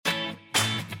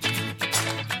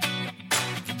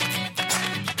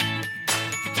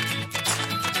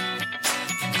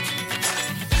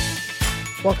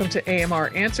Welcome to AMR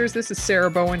Answers. This is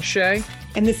Sarah Bowen Shea.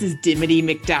 And this is Dimity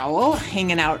McDowell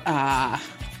hanging out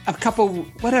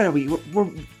what are we?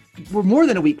 We're more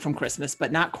than a week from Christmas,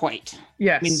 but not quite.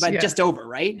 Yes. I mean, but just over,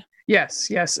 right? Yes.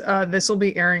 This will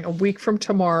be airing a week from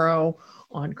tomorrow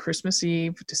on Christmas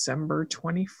Eve, December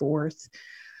 24th.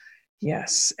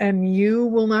 Yes. And you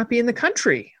will not be in the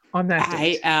country on that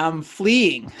date. I am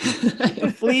fleeing.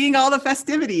 Fleeing all the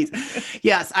festivities.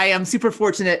 Yes, I am super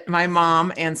fortunate. My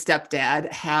mom and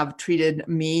stepdad have treated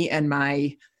me and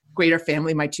my greater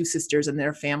family, my two sisters and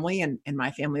their family, and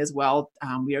my family as well.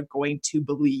 We are going to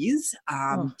Belize,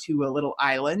 to a little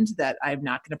island that I'm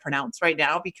not going to pronounce right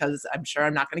now because I'm sure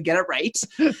I'm not going to get it right.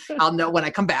 I'll know when I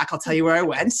come back. I'll tell you where I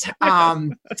went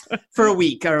for a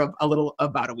week or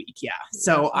about a week. Yeah.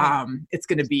 So it's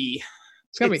going to be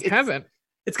heaven.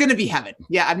 It's going to be heaven.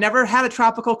 Yeah. I've never had a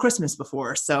tropical Christmas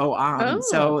before. So,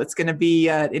 so it's going to be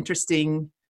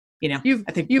interesting, have you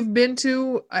been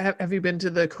to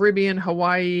the Caribbean,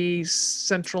 Hawaii,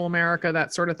 Central America,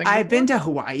 that sort of thing? I've been to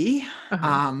Hawaii.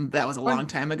 That was a long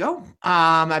time ago.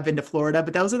 I've been to Florida,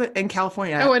 but those are in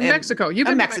California. Oh, and Mexico. You've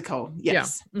been to Mexico.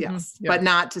 Yes. Yeah. Yes. Yeah. But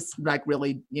not just like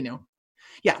really,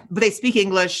 yeah, but they speak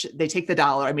English. They take the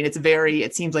dollar. I mean,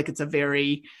 it seems like it's a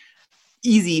very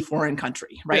easy foreign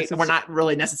country, right? Yes, we're not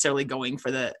really necessarily going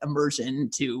for the immersion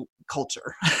to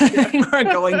culture. We're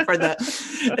going for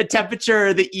the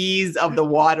temperature, the ease of the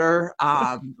water,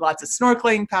 lots of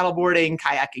snorkeling, paddleboarding,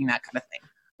 kayaking, that kind of thing.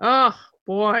 Oh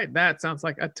boy, that sounds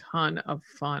like a ton of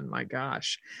fun. My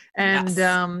gosh. And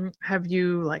yes. Have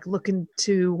you looked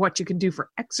into what you can do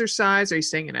for exercise? Are you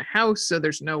staying in a house so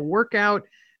there's no workout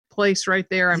place right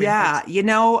there?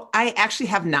 I actually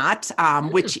have not,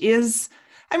 which is,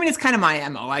 it's kind of my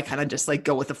MO. I kind of just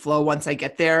go with the flow once I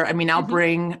get there. I'll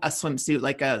bring a swimsuit,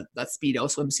 like a Speedo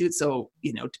swimsuit. So,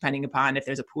 depending upon if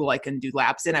there's a pool I can do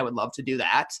laps in, I would love to do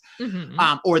that.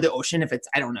 Or the ocean, if it's,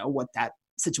 I don't know what that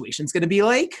situation's going to be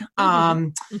like.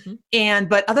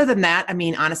 But other than that,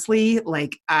 honestly,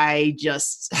 I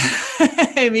just,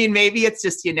 maybe it's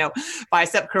just,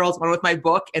 bicep curls, one with my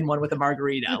book and one with a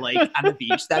margarita, on the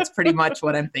beach. That's pretty much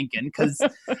what I'm thinking. Cause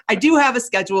I do have a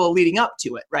schedule leading up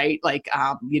to it, right?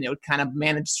 Kind of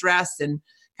manage stress and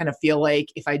kind of feel like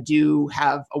if I do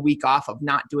have a week off of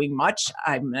not doing much,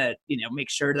 I'm going to,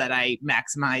 make sure that I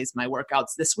maximize my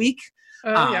workouts this week.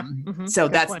 So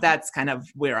that's kind of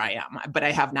where I am, but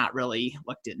I have not really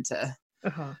looked into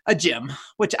a gym,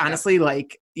 which honestly,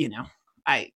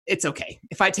 it's okay.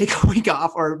 If I take a week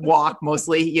off or walk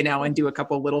mostly, and do a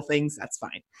couple of little things, that's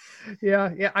fine.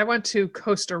 Yeah. I went to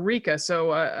Costa Rica.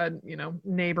 So,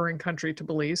 neighboring country to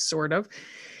Belize, sort of.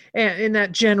 And in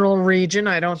that general region,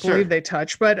 I don't believe they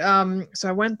touch, but, so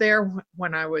I went there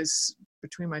when I was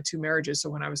between my two marriages. So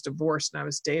when I was divorced and I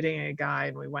was dating a guy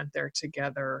and we went there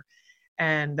together,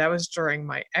 and that was during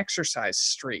my exercise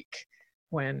streak.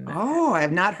 I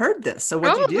have not heard this. So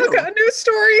what'd you do? Look, a new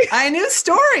story. A new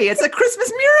story. It's a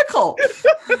Christmas miracle.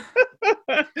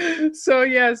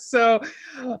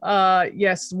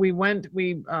 Yes, we went,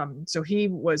 so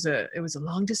it was a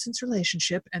long distance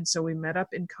relationship. And so we met up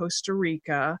in Costa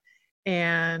Rica.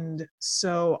 And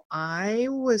so I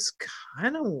was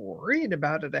kind of worried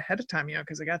about it ahead of time,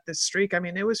 cause I got this streak.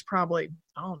 It was probably,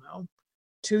 I don't know,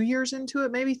 2 years into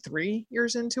it, maybe 3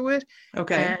 years into it.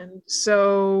 Okay. And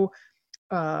so,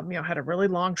 had a really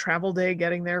long travel day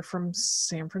getting there from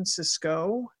San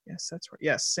Francisco. San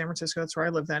Francisco. That's where I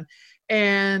lived then.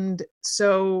 And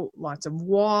so lots of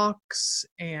walks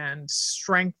and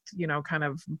strength, kind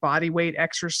of body weight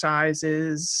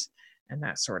exercises and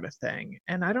that sort of thing.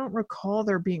 And I don't recall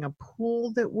there being a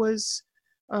pool that was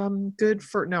good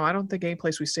for, no, I don't think any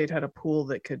place we stayed had a pool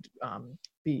that could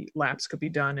laps could be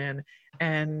done in.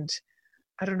 And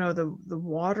I don't know, the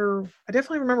water, I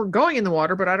definitely remember going in the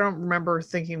water, but I don't remember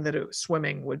thinking that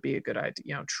swimming would be a good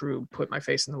idea. Put my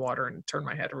face in the water and turn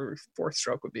my head every fourth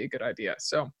stroke would be a good idea.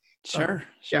 So Sure.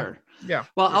 Yeah.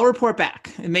 Well, I'll report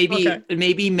back. It may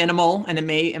be minimal, and I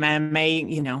may,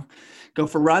 go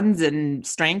for runs and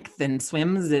strength and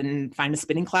swims and find a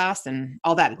spinning class and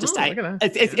all that.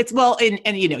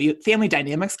 Family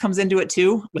dynamics comes into it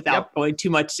too, without going too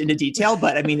much into detail.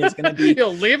 But there's going to be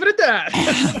you'll leave it at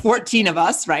that. 14 of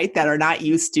us, right, that are not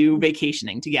used to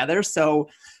vacationing together. So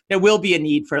there will be a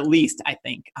need for at least, I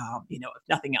think, if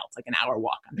nothing else, like an hour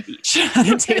walk on the beach on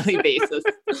a daily basis.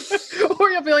 Or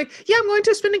you'll be like, yeah, I'm going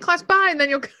to a spinning class, bye. And then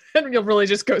you'll really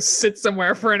just go sit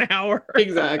somewhere for an hour.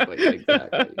 Exactly.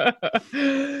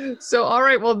 So, all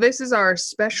right. Well, this is our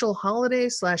special holiday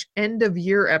 / end of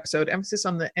year episode. Emphasis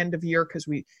on the end of year because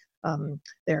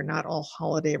they're not all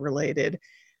holiday related.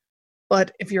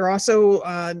 But if you're also,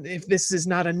 if this is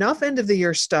not enough end of the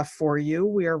year stuff for you,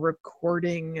 we are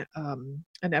recording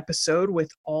an episode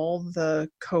with all the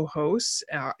co-hosts.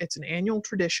 It's an annual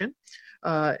tradition.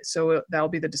 So that'll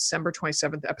be the December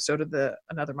 27th episode of the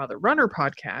Another Mother Runner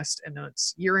podcast. And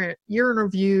it's year in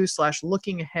review /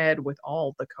 looking ahead with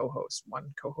all the co-hosts,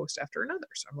 one co-host after another.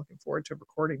 So I'm looking forward to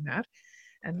recording that.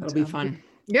 And That'll be fun.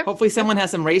 Yeah. Hopefully someone has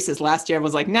some races. Last year I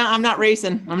was like, no, I'm not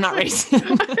racing. I'm not racing. I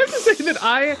have to say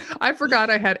that I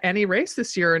forgot I had any race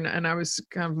this year, and I was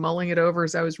kind of mulling it over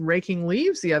as I was raking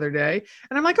leaves the other day.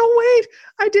 And I'm like, oh, wait,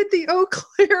 I did the Eau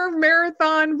Claire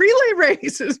Marathon relay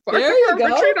race as part of our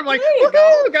retreat. I'm like,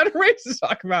 woohoo, got a race to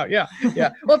talk about. Yeah.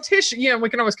 Yeah. Well, Tish, we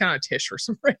can always count on Tish for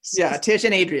some races. Yeah, Tish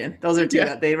and Adrian. Those are two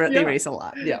that they race a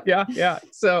lot. Yeah. Yeah. Yeah.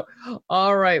 So,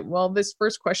 all right. Well, this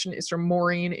first question is from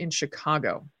Maureen in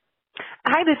Chicago.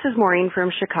 Hi, this is Maureen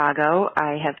from Chicago.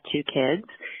 I have 2 kids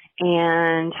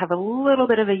and have a little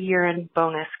bit of a year-end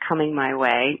bonus coming my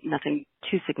way. Nothing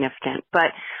too significant,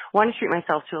 but want to treat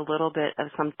myself to a little bit of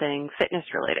something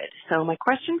fitness-related. So my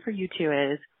question for you 2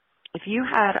 is, if you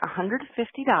had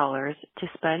 $150 to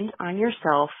spend on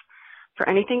yourself for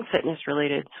anything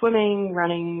fitness-related, swimming,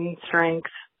 running, strength,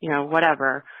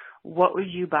 whatever, what would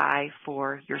you buy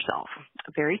for yourself?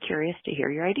 Very curious to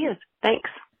hear your ideas. Thanks.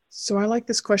 So I like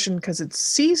this question because it's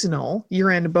seasonal,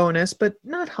 year-end bonus, but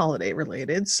not holiday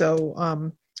related. So,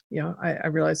 I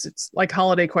realize it's like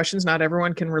holiday questions. Not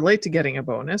everyone can relate to getting a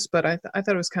bonus, but I thought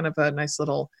it was kind of a nice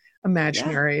little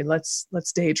imaginary. Yeah.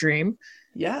 Let's daydream.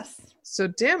 Yes. So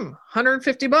Dim,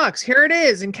 $150. Here it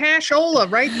is in cashola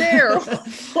right there.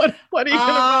 What are you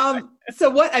gonna buy?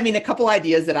 So a couple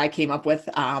ideas that I came up with.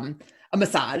 A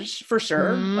massage for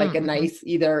sure, like a nice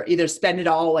either spend it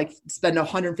all, like spend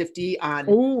 150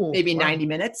 on maybe 90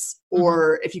 minutes,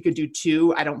 or if you could do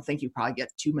 2, I don't think you probably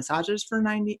get 2 massages for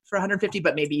 150,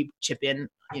 but maybe chip in,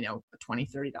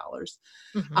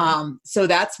 $20-$30. So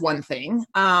that's one thing.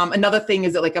 Another thing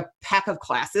is that like a pack of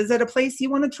classes at a place you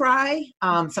want to try.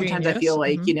 Sometimes I feel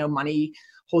like, money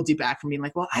holds you back from being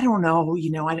like, well, I don't know,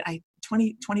 I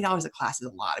 $20 a class is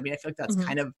a lot. I mean, I feel like that's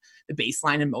kind of the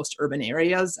baseline in most urban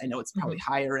areas. I know it's probably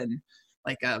higher in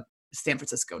like a San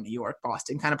Francisco, New York,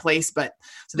 Boston kind of place, but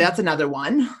so that's another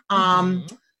one. I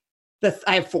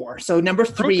have 4. So number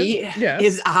 3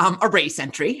 is a race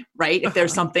entry, right? If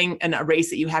there's something in a race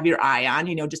that you have your eye on,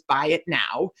 just buy it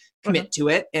now, commit to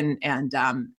it, and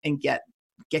get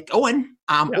going,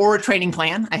 or a training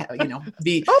plan.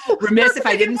 Be remiss if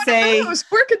I didn't say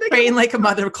Train Like a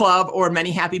Mother Club or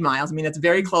Many Happy Miles. I mean, it's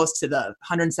very close to the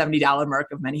 $170 mark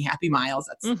of Many Happy Miles.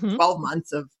 That's 12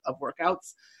 months of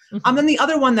workouts. Then the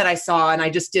other one that I saw, and I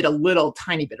just did a little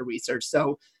tiny bit of research,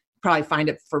 so probably find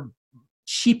it for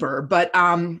cheaper, but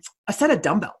a set of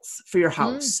dumbbells for your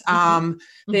house.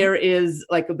 There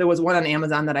was one on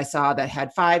Amazon that I saw that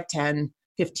had 5, 10,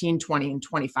 15, 20, and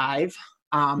 25.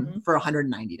 For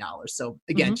 $190. So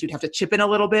again, you'd have to chip in a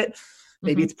little bit.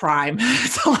 Maybe it's Prime.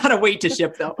 It's a lot of weight to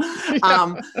ship though.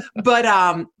 But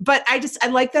I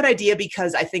like that idea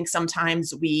because I think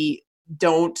sometimes we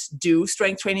don't do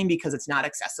strength training because it's not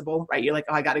accessible, right? You're like,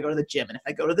 oh, I got to go to the gym. And if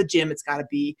I go to the gym, it's got to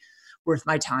be worth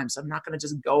my time. So I'm not going to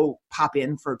just go pop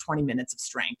in for 20 minutes of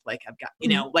strength. Like I've got,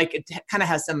 like it kind of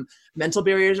has some mental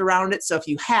barriers around it. So if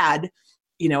you had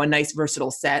a nice versatile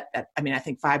set I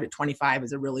think 5 to 25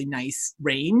 is a really nice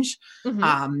range.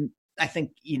 I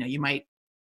think, you might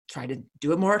try to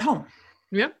do it more at home.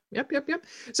 Yep.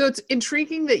 So it's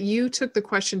intriguing that you took the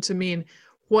question to mean,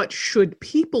 what should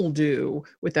people do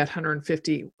with that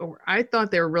 150? Or I thought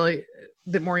they were really,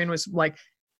 that Maureen was like,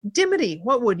 Dimity,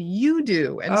 what would you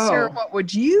do? And Sarah, what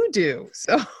would you do?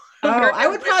 So I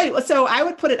would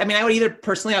put it, I would either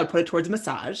personally, I would put it towards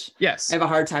massage. Yes. I have a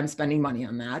hard time spending money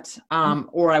on that.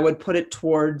 Or I would put it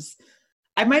towards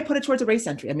a race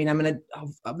entry. I mean,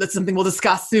 that's something we'll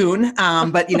discuss soon.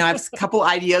 But I have a couple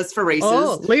ideas for races.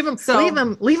 Oh, leave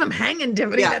them hanging,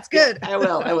 Dimity. That's good. I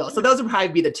will. So those would probably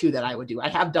be the 2 that I would do. I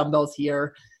have dumbbells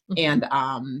here and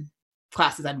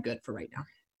classes I'm good for right now.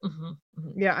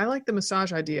 Yeah. I like the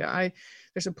massage idea.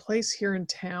 There's a place here in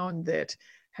town that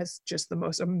has just the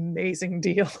most amazing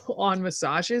deal on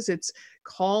massages. It's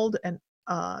called an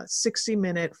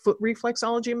 60-minute foot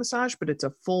reflexology massage, but it's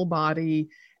a full body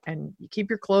and you keep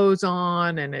your clothes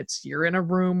on and you're in a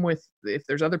room with, if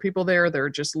there's other people there, they're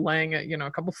just laying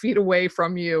a couple feet away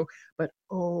from you. But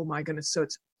oh my goodness. So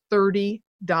it's $30.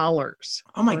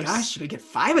 Oh my gosh. You could get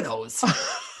 5 of those.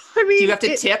 I mean, do you have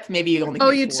to tip? Maybe you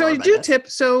only. You do tip.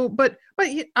 So, but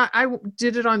I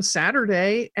did it on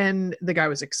Saturday, and the guy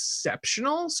was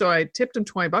exceptional. So I tipped him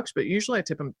 $20, but usually I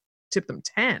tip them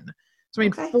 10. So I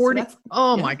mean, Okay, 40,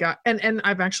 oh yeah. my God. And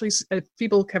I've actually, if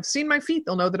people have seen my feet,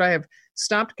 they'll know that I have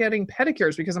stopped getting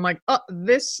pedicures because I'm like,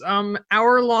 this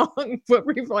hour-long foot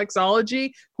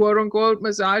reflexology, quote unquote,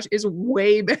 massage is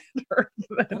way better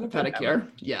And a than pedicure.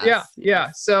 yeah, Yes.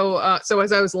 yeah. So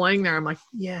as I was laying there, I'm like,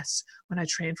 yes, when I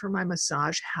train for my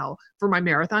massage, for my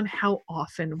marathon, how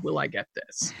often will I get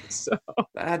this? So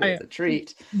That is a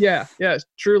treat. yeah,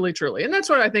 truly, truly. And that's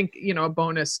what I think, a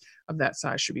bonus of that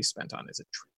size should be spent on is a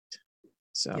treat.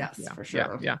 So Yes, yeah, for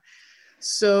sure. yeah.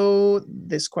 So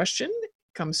this question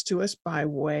comes to us by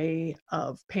way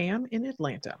of Pam in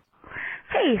Atlanta.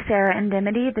 Hey, Sarah and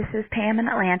Dimity. This is Pam in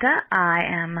Atlanta. I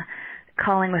am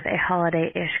calling with a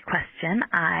holiday-ish question.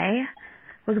 I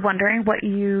was wondering what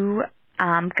you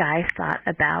guys thought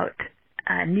about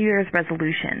New Year's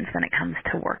resolutions when it comes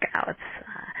to workouts.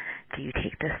 Do you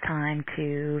take this time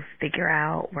to figure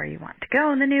out where you want to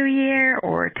go in the new year,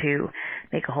 or to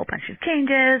make a whole bunch of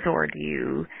changes, or do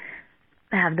you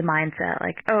have the mindset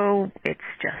like, oh, it's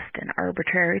just an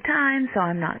arbitrary time, so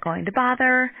I'm not going to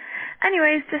bother?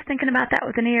 Anyways, just thinking about that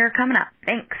with the new year coming up.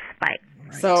 Thanks. Bye.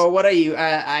 Right. So what are you?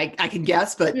 I can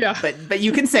guess, but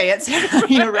you can say it.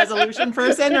 You a resolution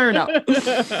person or no?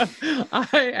 I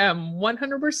am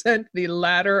 100% the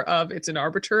latter of it's an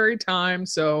arbitrary time,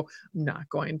 so I'm not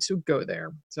going to go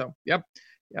there. So yep.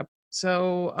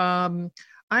 So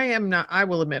I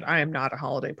will admit I am not a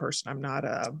holiday person. I'm not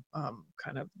a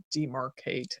kind of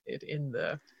demarcate it in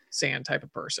the sand type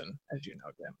of person, as you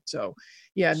know, Jim. So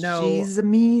yeah, no. She's a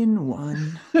mean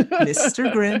one,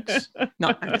 Mr. Grinch.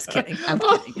 No, I'm just kidding. I'm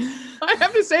kidding. I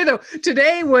have to say though,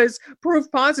 today was proof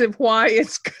positive why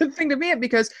it's a good thing to be it,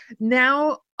 because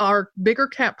now our bigger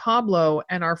cat Pablo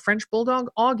and our French bulldog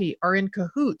Augie are in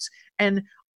cahoots, and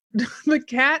the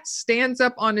cat stands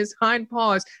up on his hind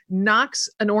paws, knocks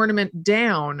an ornament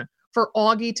down for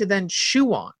Augie to then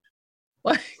chew on.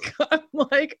 Like, I'm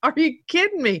like, are you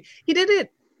kidding me? He did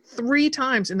it 3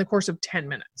 times in the course of 10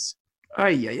 minutes.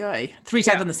 Ay. 3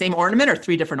 times on the same ornament or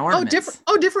 3 different ornaments?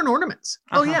 Different ornaments.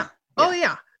 Uh-huh. Oh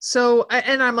yeah. So,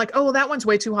 and I'm like, oh, that one's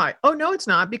way too high. Oh, no, it's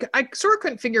not, because I sort of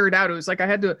couldn't figure it out. It was like I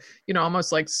had to,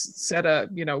 almost like set a,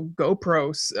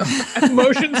 GoPro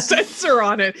motion sensor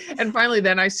on it. And finally,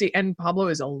 then I see, and Pablo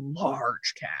is a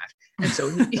large cat. And so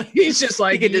he's just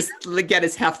like, he can just get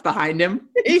his heft behind him.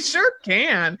 He sure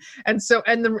can. And so,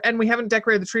 and we haven't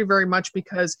decorated the tree very much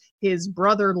because his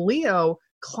brother Leo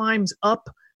climbs up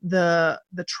the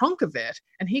trunk of it,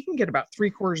 and he can get about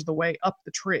 3/4 of the way up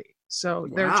the tree. So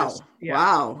they're just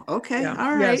wow. Okay. Yeah.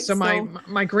 All right. Yeah. So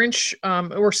my Grinch,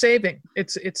 we're saving.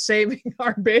 It's saving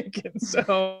our bacon.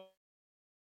 So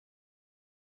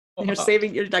you're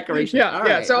saving your decoration. Yeah. All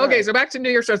right, So okay. So back to New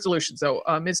Year's resolution. So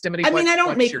Ms. Dimity, I mean, I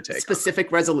don't make your take specific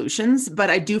resolutions, but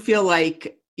I do feel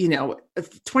like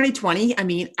 2020. I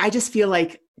mean, I just feel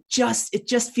like it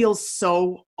just feels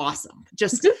so awesome.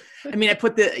 Just, I mean, I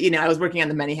put I was working on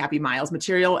the Many Happy Miles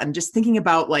material and just thinking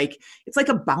about like, it's like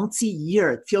a bouncy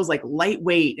year. It feels like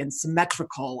lightweight and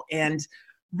symmetrical and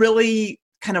really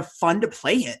kind of fun to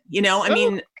play in, I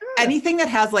mean, anything that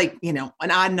has like, an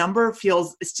odd number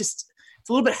it's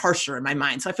a little bit harsher in my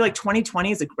mind. So I feel like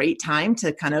 2020 is a great time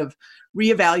to kind of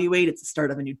reevaluate. It's the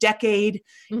start of a new decade.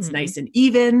 Mm-hmm. It's nice and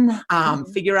even.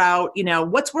 Figure out,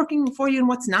 what's working for you and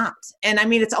what's not. And I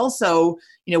mean, it's also,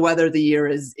 whether the year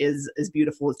is as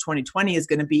beautiful as 2020 is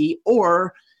going to be,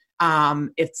 or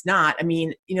it's not. I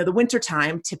mean, the winter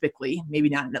time typically, maybe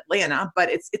not in Atlanta,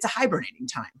 but it's a hibernating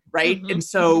time, right? Mm-hmm. And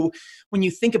so when you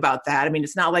think about that, I mean,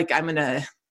 it's not like I'm going to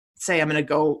say I'm going to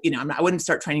go, I wouldn't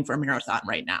start training for a marathon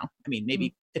right now. I mean,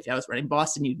 maybe if I was running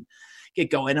Boston, you'd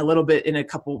get going a little bit in a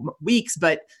couple weeks,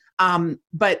 but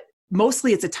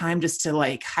mostly it's a time just to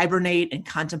like hibernate and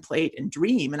contemplate and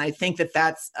dream. And I think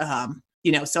that's,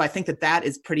 so I think that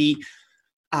is pretty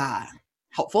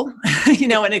helpful,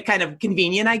 and it kind of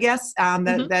convenient, I guess,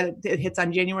 that it hits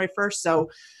on January 1st. So,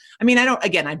 I mean,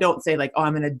 I don't say like, oh,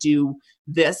 I'm going to do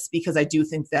this, because I do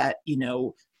think that,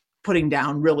 putting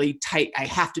down really tight, I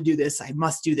have to do this, I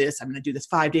must do this, I'm going to do this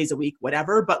 5 days a week,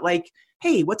 whatever. But like,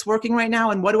 hey, what's working right now?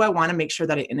 And what do I want to make sure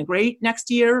that I integrate next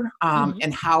year?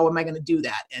 And how am I going to do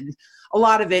that? And a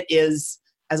lot of it is,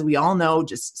 as we all know,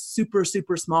 just super,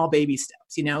 super small baby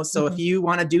steps, So if you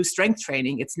want to do strength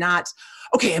training, it's not,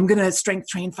 okay, I'm going to strength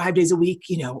train 5 days a week,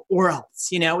 or else,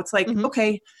 it's like,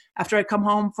 okay, after I come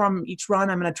home from each run,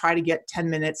 I'm going to try to get 10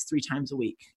 minutes 3 times a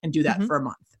week and do that for a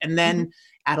month. And then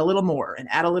add a little more and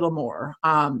add a little more.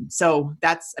 So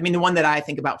that's, I mean, the one that I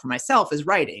think about for myself is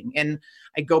writing. And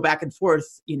I go back and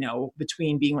forth,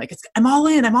 between being like, I'm all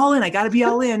in, I got to be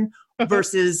all in.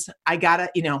 versus I gotta,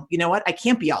 you know what? I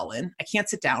can't be all in. I can't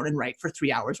sit down and write for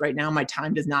 3 hours right now. My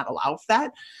time does not allow for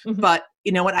that. Mhm. But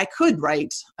you know what? I could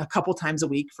write a couple times a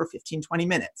week for 15, 20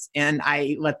 minutes. And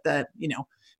I let I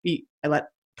let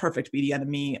perfect be the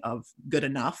enemy of good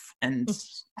enough. And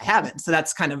I haven't. So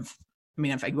that's kind of, I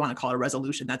mean, if I want to call it a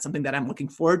resolution, that's something that I'm looking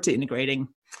forward to integrating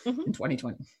in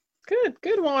 2020. Good.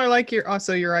 Well, I like your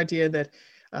idea that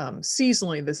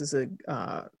seasonally this is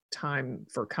a time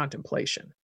for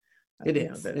contemplation. It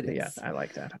is. Yeah, I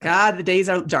like that. God, the days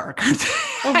are dark.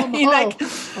 I mean,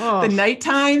 the night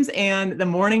times and the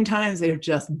morning times, they're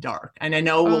just dark. And I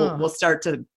know we'll start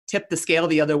to tip the scale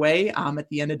the other way at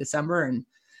the end of December, and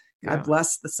God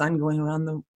bless the sun going around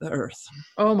the earth.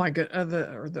 Oh my good,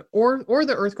 or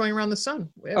the earth going around the sun.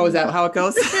 Oh, is that how it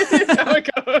goes? How it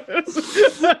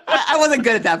goes. I wasn't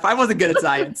good at that. I wasn't good at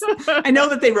science. I know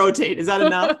that they rotate. Is that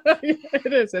enough?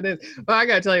 It is. Well, I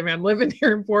gotta tell you, man, living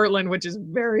here in Portland, which is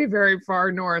very, very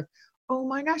far north. Oh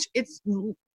my gosh, it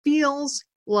feels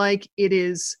like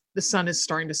the sun is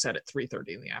starting to set at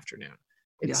 3:30 in the afternoon.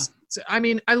 I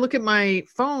mean, I look at my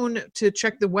phone to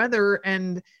check the weather,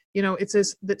 and it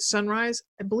says that sunrise,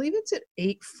 I believe it's at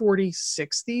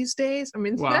 8:46 these days. I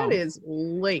mean, that is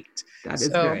late. That is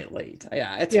very late.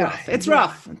 Yeah, it's rough. It's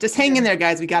rough. Just hang in there,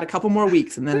 guys. We got a couple more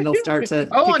weeks, and then it'll start to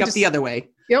pick up the other way.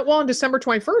 Yeah, well, on December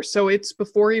 21st, so it's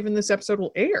before even this episode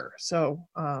will air. So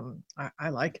I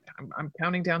like it. I'm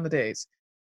counting down the days.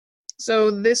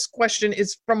 So this question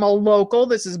is from a local.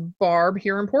 This is Barb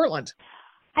here in Portland.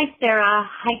 Hi, Sarah.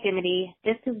 Hi, Dimity.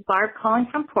 This is Barb calling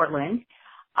from Portland.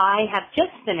 I have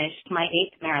just finished my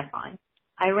 8th marathon.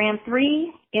 I ran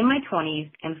 3 in my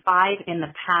 20s and 5 in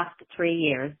the past 3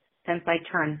 years since I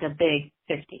turned the big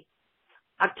 50.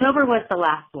 October was the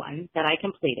last one that I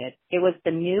completed. It was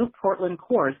the new Portland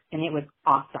course, and it was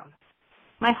awesome.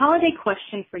 My holiday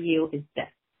question for you is this.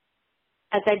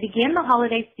 As I begin the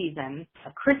holiday season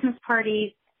of Christmas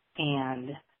parties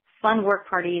and fun work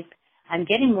parties, I'm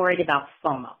getting worried about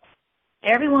FOMO.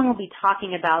 Everyone will be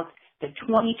talking about the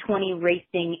 2020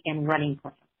 racing and running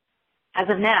plan. As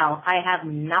of now, I have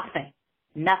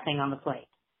nothing on the plate.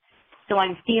 So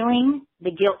I'm feeling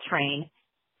the guilt train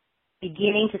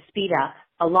beginning to speed up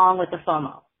along with the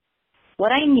FOMO.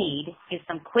 What I need is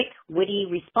some quick, witty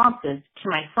responses to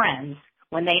my friends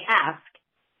when they ask,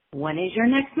 when is your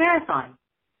next marathon?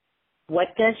 What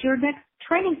does your next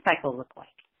training cycle look like?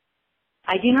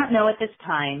 I do not know at this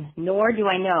time, nor do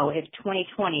I know if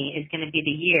 2020 is going to be the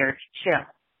year to chill.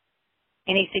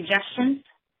 Any suggestions?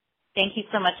 Thank you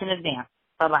so much in advance.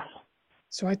 Bye-bye.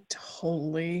 So I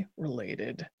totally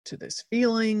related to this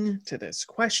feeling, to this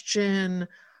question.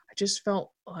 I just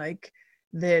felt like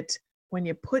that when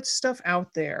you put stuff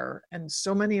out there, and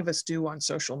so many of us do on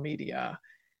social media,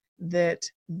 that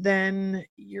then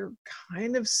you're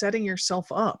kind of setting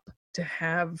yourself up to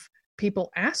have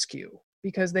people ask you,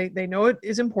 because they know it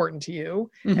is important to you.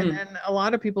 Mm-hmm. And then a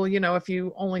lot of people, if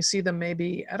you only see them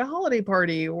maybe at a holiday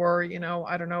party or,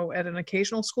 I don't know, at an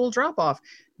occasional school drop-off,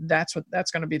 that's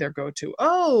going to be their go-to.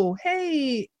 Oh,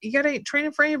 hey, you got to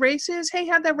training for any races? Hey,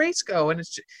 how'd that race go? And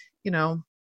it's,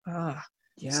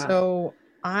 So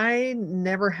I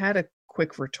never had a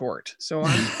quick retort. So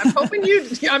I'm hoping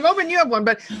I'm hoping you have one,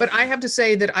 but I have to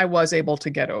say that I was able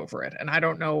to get over it. And I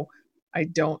don't know, I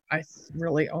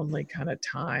really only kind of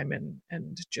time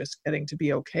and just getting to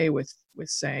be okay with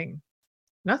saying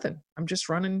nothing. I'm just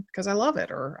running because I love it,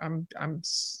 or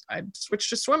I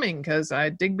switched to swimming because I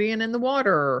dig being in the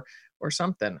water or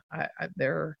something.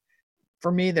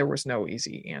 For me, there was no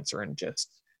easy answer, and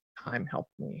just time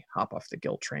helped me hop off the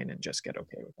guilt train and just get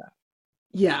okay with that.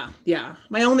 Yeah.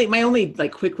 My only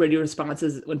like quick radio response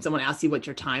is when someone asks you what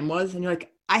your time was, and you're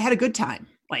like, I had a good time.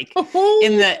 Like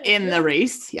in the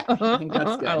race. Yeah. I think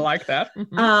that's good. I like that.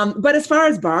 Mm-hmm. But as far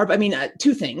as Barb, I mean,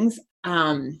 2 things.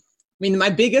 My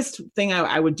biggest thing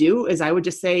I would do is I would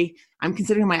just say, I'm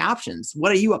considering my options.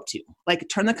 What are you up to? Like,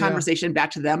 turn the conversation back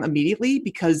to them immediately,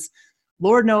 because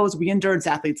Lord knows we endurance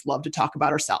athletes love to talk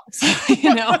about ourselves,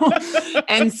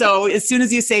 And so as soon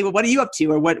as you say, well, what are you up to?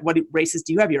 Or what races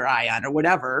do you have your eye on, or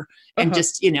whatever, and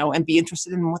just, and be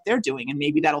interested in what they're doing. And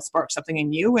maybe that'll spark something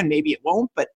in you, and maybe it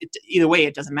won't, but either way,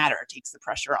 it doesn't matter. It takes the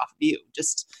pressure off of you.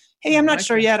 Just, hey, I'm not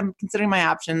sure yet. I'm considering my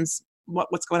options.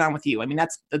 What's going on with you? I mean,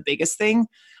 that's the biggest thing.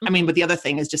 I mean, but the other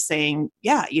thing is just saying,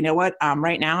 yeah, you know what?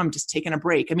 Right now I'm just taking a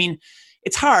break. I mean,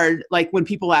 it's hard. Like when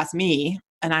people ask me,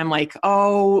 and I'm like,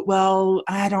 oh, well,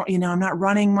 I don't, I'm not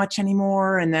running much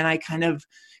anymore. And then I kind of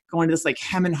go into this like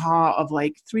hem and haw of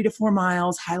like 3 to 4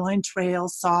 miles, highline trail,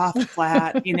 soft,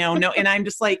 flat, no. And I'm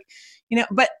just like,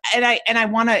 but I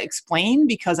want to explain,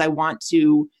 because I want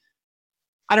to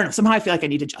I don't know, somehow I feel like I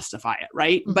need to justify it.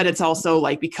 Right. But it's also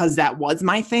like, because that was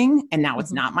my thing and now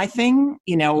it's not my thing,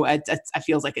 you know, it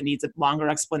feels like it needs a longer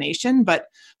explanation, but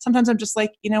sometimes I'm just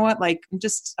like, you know what, like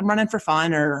I'm running for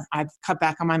fun, or I've cut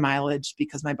back on my mileage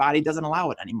because my body doesn't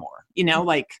allow it anymore. You know,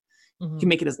 like you can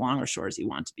make it as long or short as you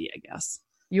want to be, I guess.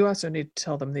 You also need to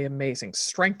tell them the amazing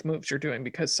strength moves you're doing,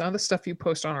 because some of the stuff you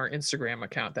post on our Instagram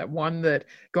account, that one that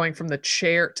going from the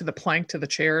chair to the plank to the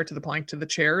chair to the plank to the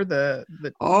chair,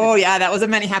 oh yeah, that was a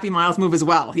many happy miles move as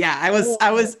well. Yeah, I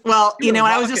was well, you know,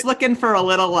 I was just looking for a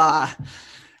little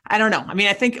I don't know. I mean,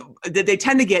 I think that they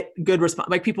tend to get good response.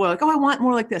 Like people are like, oh, I want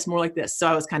more like this, more like this. So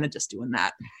I was kind of just doing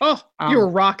that. Oh, you were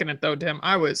rocking it though, Tim.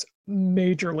 I was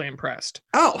majorly impressed.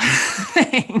 Oh,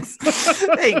 thanks.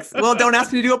 Thanks. Well, don't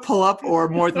ask me to do a pull-up or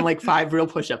more than like 5 real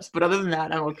push-ups. But other than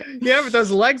that, I'm okay. Yeah, but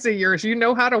those legs of yours, you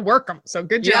know how to work them. So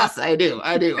good job. Yes, I do.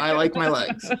 I like my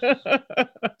legs.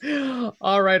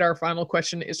 All right. Our final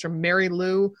question is from Mary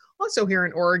Lou, also here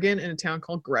in Oregon in a town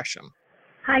called Gresham.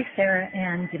 Hi, Sarah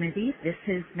and Dimity. This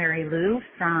is Mary Lou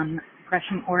from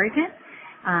Gresham, Oregon.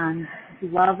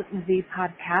 Love the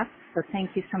podcast, so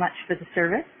thank you so much for the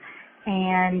service.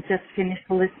 And just finished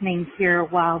listening here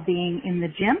while being in the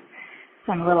gym,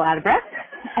 so I'm a little out of breath.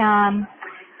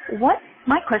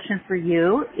 My question for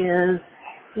you is,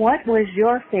 what was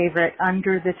your favorite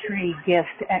under the tree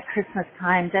gift at Christmas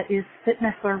time that is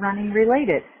fitness or running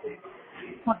related?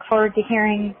 Look forward to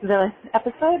hearing the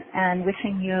episode and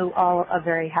wishing you all a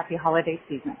very happy holiday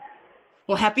season.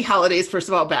 Well, happy holidays, first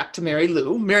of all, back to Mary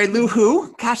Lou. Mary Lou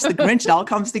who? Gosh, the Grinch, it all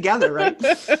comes together, right?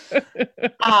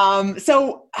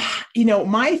 So, you know,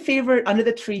 my favorite under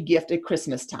the tree gift at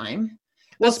Christmas time.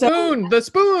 The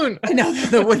spoon. I know,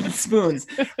 the wooden spoons,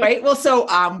 right? Well, so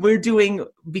we're doing,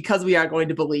 because we are going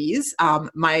to Belize,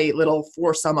 my little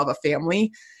foursome of a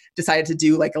family decided to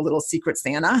do like a little secret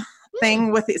Santa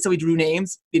thing with it. So we drew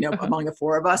names, you know, among the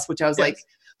 4 of us, which I was like,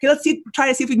 okay, let's try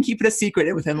to see if we can keep it a secret.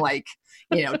 And within like,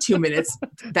 2 minutes,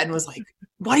 Ben was like,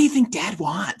 what do you think Dad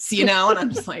wants? You know? And I'm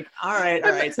just like, all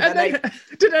right. So then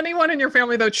did anyone in your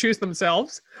family though choose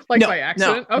themselves? Like by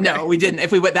accident? No, we didn't.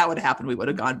 If that would have happened, we would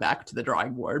have gone back to the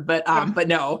drawing board. But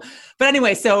no. But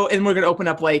anyway, and we're gonna open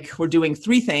up, like, we're doing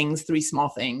 3 small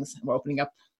things. We're opening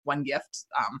up 1 gift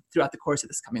throughout the course of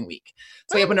this coming week.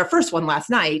 So we opened our first one last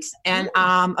night, and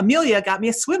Amelia got me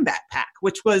a swim backpack,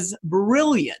 which was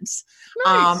brilliant.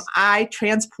 Nice. I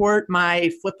transport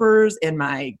my flippers and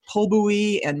my pull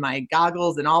buoy and my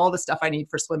goggles and all the stuff I need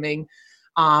for swimming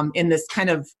in this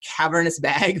kind of cavernous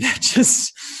bag that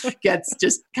just gets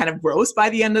just kind of gross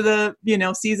by the end of the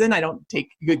season. I don't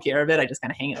take good care of it. I just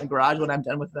kind of hang it in the garage when I'm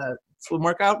done with the swim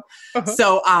workout.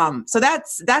 So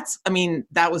that's I mean,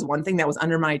 that was one thing that was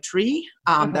under my tree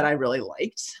that I really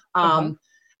liked.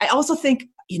 I also think,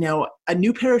 a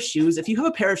new pair of shoes, if you have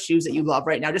a pair of shoes that you love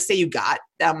right now, just say you got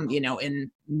them,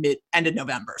 in end of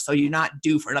November, so you're not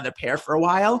due for another pair for a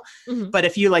while. But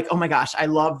if you're like, oh my gosh, I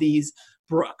love these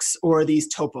Brooks or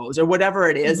these Topos or whatever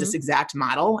it is, this exact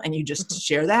model, and you just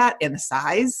share that and the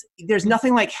size, there's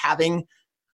nothing like having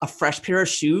a fresh pair of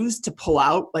shoes to pull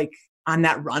out, like, on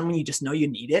that run when you just know you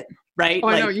need it, right? Oh,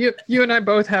 I know you and I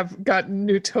both have gotten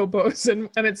new Tobos, and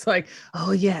it's like,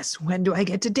 oh yes, when do I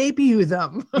get to debut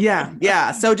them?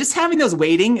 Yeah. So just having those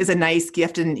waiting is a nice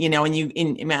gift, and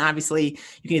obviously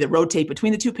you can either rotate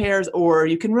between the 2 pairs, or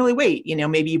you can really wait.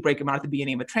 Maybe you break them out at the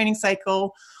beginning of a training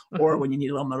cycle, or when you need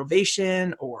a little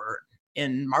motivation, or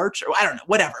in March, or I don't know,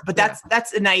 whatever. But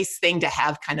that's a nice thing to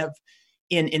have kind of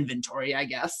in inventory, I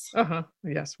guess.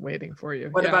 Yes, waiting for you.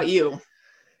 What about you?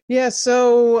 Yeah,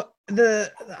 so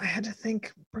I had to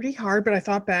think pretty hard, but I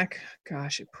thought back,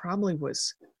 gosh, it probably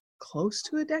was close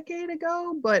to a decade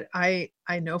ago, but I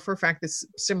know for a fact this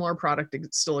similar product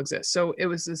still exists. So it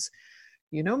was this,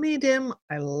 me, Dim,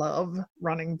 I love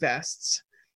running vests.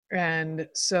 And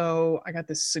so I got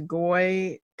this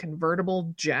Segoy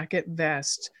convertible jacket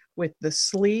vest with the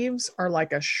sleeves are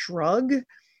like a shrug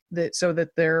so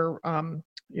that they're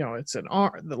it's an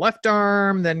arm, the left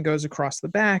arm then goes across the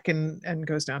back and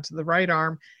goes down to the right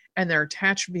arm, and they're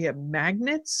attached via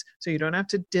magnets, so you don't have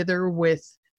to dither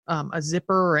with a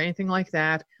zipper or anything like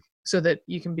that, so that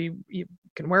you can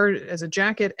wear it as a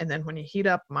jacket, and then when you heat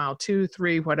up mile 2,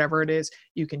 3, whatever it is,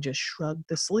 you can just shrug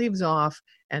the sleeves off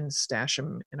and stash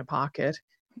them in a pocket.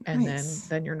 And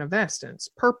then you're in a vest, and it's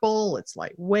purple, it's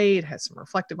lightweight, has some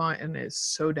reflective on it, and is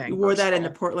so dang. You wore that in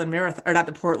the Portland Marathon, or not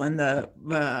the Portland,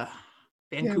 the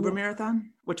Vancouver Marathon?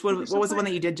 What was the one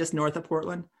that you did just north of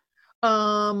Portland?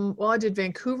 Well, I did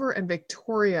Vancouver and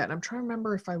Victoria, and I'm trying to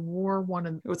remember if I wore one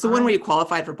of. It's the one where you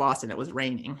qualified for Boston. It was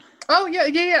raining. Oh yeah.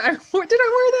 Did I wear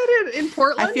that in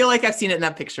Portland? I feel like I've seen it in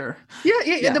that picture.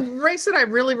 Yeah. The race that I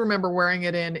really remember wearing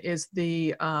it in is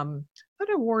the I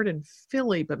thought I wore it in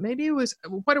Philly, but maybe it was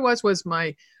what it was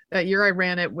my that year I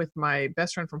ran it with my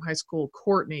best friend from high school,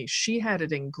 Courtney. She had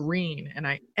it in green, and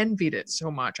I envied it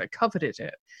so much. I coveted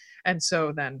it, and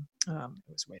so then it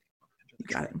was waiting. You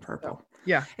got it in purple. So,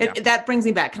 yeah. That brings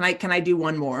me back. Can I do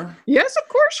one more? Yes, of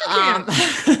course you can.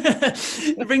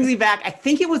 It brings me back. I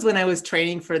think it was when I was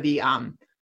training for the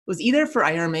it was either for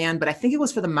Ironman, but I think it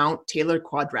was for the Mount Taylor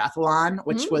Quadrathlon,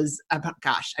 which was about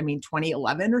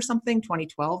 2011 or something,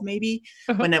 2012 maybe,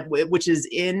 which is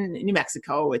in New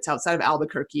Mexico. It's outside of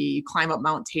Albuquerque. You climb up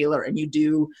Mount Taylor and you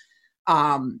do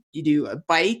a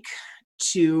bike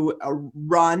to a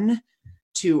run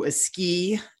to a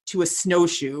ski to a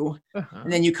snowshoe,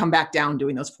 and then you come back down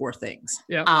doing those 4 things.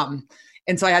 Yeah.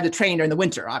 And so I had to train during the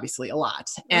winter, obviously, a lot.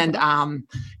 And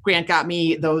Grant got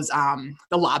me those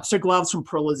the lobster gloves from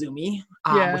Pearl Izumi,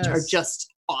 which are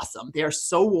just awesome. They are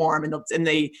so warm, and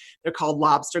they're called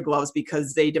lobster gloves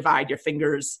because they divide your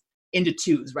fingers into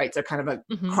 2s, right? So kind of a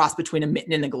cross between a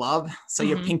mitten and a glove. So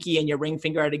your pinky and your ring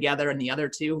finger are together, and the other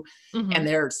 2, and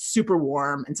they're super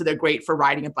warm. And so they're great for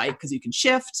riding a bike because you can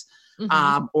shift.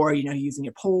 Or, using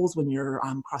your poles when you're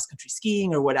cross-country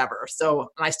skiing or whatever.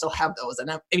 So, and I still have those.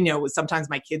 And, sometimes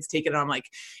my kids take it and I'm like,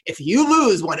 if you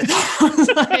lose one of those,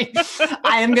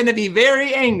 I am going to be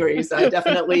very angry. So I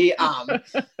definitely,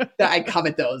 I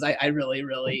covet those. I really,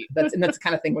 really, that's the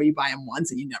kind of thing where you buy them once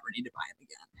and you never need to buy them again.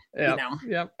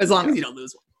 As long as you don't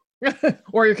lose one.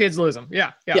 Or your kids lose them.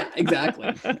 Yeah,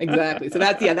 exactly. So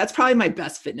that's probably my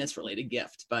best fitness related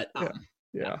gift, but,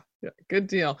 Yeah. Good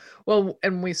deal. Well,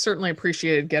 and we certainly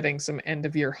appreciated getting some end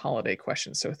of year holiday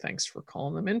questions. So thanks for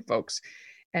calling them in, folks.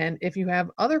 And if you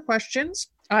have other questions,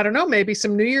 I don't know, maybe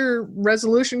some New Year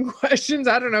resolution questions,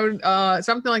 I don't know,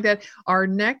 something like that. Our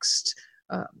next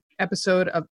episode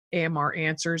of AMR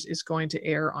Answers is going to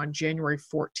air on January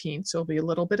 14th. So it'll be a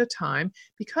little bit of time.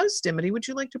 Because, Dimity, would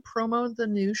you like to promo the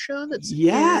new show that's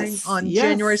airing on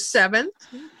January 7th?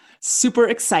 Super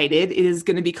excited. It is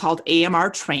going to be called AMR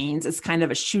Trains. It's kind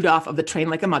of a shoot off of the Train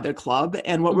Like a Mother Club.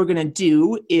 And what we're going to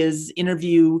do is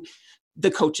interview the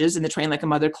coaches in the Train Like a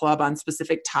Mother Club on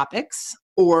specific topics.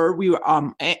 Or we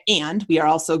are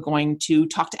also going to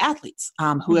talk to athletes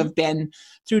who have been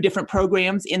through different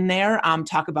programs in there,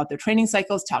 talk about their training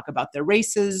cycles, talk about their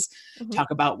races,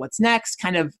 talk about what's next.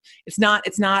 Kind of, it's not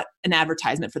an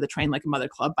advertisement for the Train Like a Mother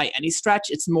Club by any stretch.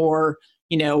 It's more,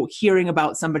 hearing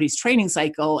about somebody's training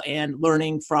cycle and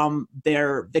learning from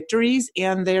their victories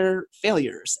and their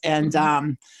failures. And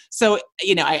so,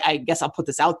 I guess I'll put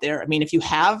this out there. I mean, if you've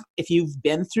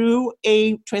been through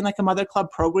a Train Like a Mother Club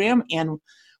program and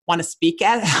want to speak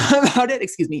about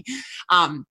it,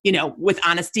 with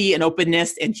honesty and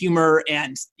openness and humor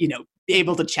and, be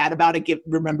able to chat about it,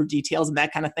 remember details and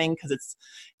that kind of thing. Cause it's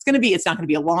not going to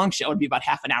be a long show. It'll be about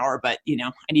half an hour, but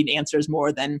I need answers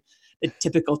more than the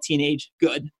typical teenage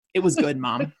good. It was good,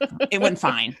 Mom. It went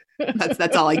fine.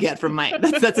 That's all I get from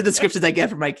that's the descriptions I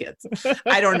get from my kids.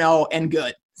 I don't know, and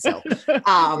good. So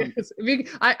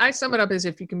I sum it up as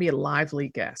if you can be a lively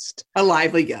guest. A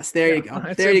lively guest. There you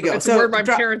go. There you go. It's a word my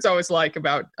parents always like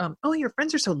about, your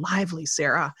friends are so lively,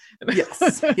 Sarah.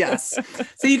 Yes.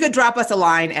 So you could drop us a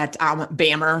line at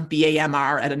BAMR,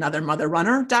 BAMR at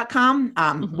anothermotherrunner.com.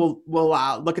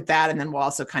 We'll look at that, and then we'll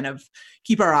also kind of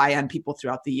keep our eye on people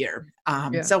throughout the year.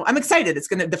 So I'm excited.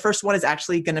 The first one is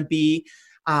actually going to be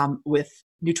with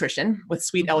nutrition with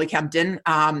Sweet Ellie Kempton,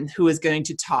 who is going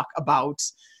to talk about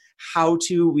how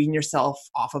to wean yourself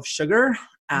off of sugar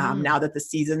now that the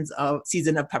season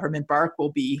of peppermint bark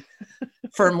will be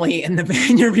firmly in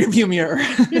your rearview mirror.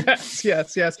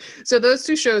 Yes. So those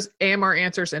 2 shows, AMR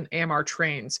Answers and AMR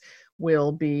Trains,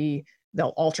 they'll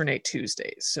alternate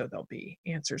Tuesdays. So there'll be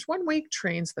Answers one week,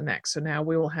 Trains the next. So now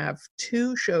we will have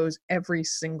 2 shows every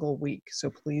single week.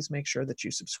 So please make sure that you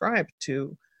subscribe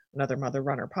to Another Mother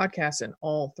Runner podcast, and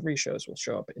all 3 shows will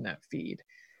show up in that feed.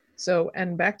 So,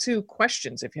 and back to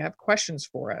questions. If you have questions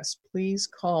for us, please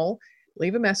call,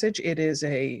 leave a message. It is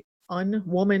a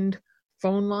unwomaned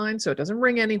phone line, so it doesn't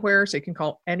ring anywhere. So you can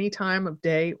call any time of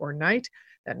day or night.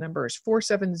 That number is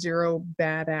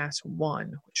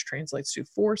 470-BADASS-1, which translates to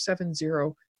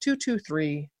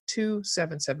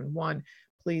 470-223-2771.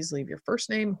 Please leave your first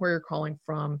name, where you're calling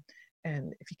from,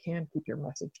 and if you can, keep your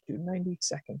message to 90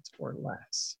 seconds or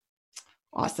less.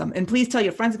 Awesome. And please tell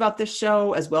your friends about this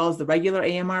show as well as the regular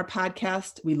AMR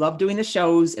podcast. We love doing the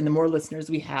shows, and the more listeners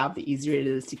we have, the easier it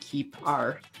is to keep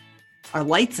our our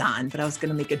lights on, but I was going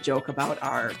to make a joke about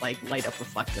our like light up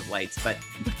reflective lights, but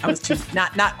I was too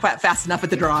not quite fast enough at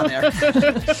the draw there.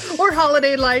 Or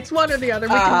holiday lights, one or the other.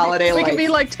 We can be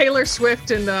like Taylor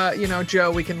Swift and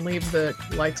Joe. We can leave the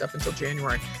lights up until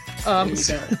January.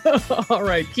 All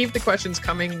right, keep the questions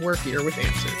coming. We're here with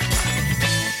answers.